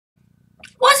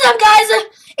up, guys?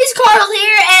 It's Carl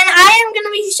here, and I am going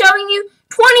to be showing you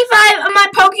 25 of my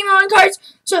Pokemon cards.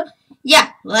 So,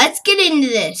 yeah, let's get into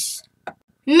this.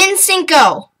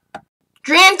 Mincinco,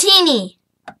 Dratini,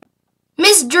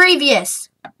 Miss Drevius,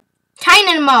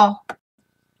 Tynamo,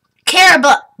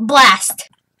 Carablast,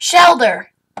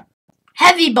 Shelder,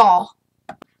 Heavy Ball,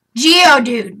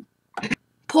 Geodude,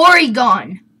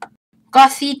 Porygon,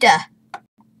 Gothita,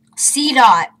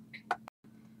 Seedot,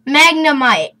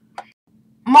 Magnemite,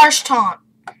 Marshtomp,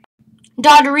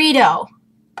 Dodorito,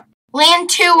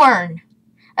 Lanturn.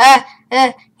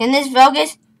 Can this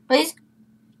focus, please?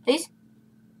 Please?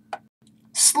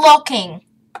 Slowking,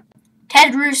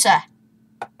 Tedrusa,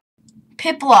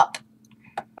 Piplup,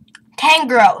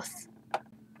 Tangrowth,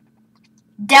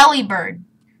 Delibird,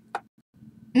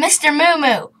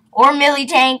 Mr.Moo or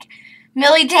Miltank.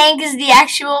 Miltank is the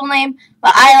actual name,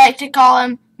 but I like to call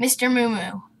him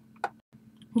Mr.Moo.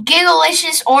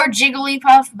 Giggalicious or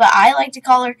Jigglypuff, but I like to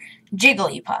call her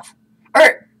Jigglypuff.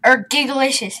 Or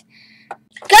Giggalicious.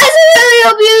 Guys, I really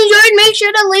hope you enjoyed. Make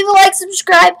sure to leave a like,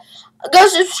 subscribe. Go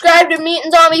subscribe to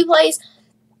Mutant Zombie Plays.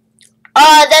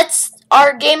 That's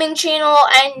our gaming channel,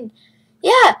 and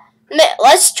yeah,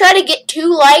 let's try to get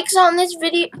 2 likes on this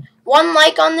video. 1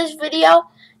 like on this video,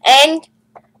 and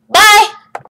bye!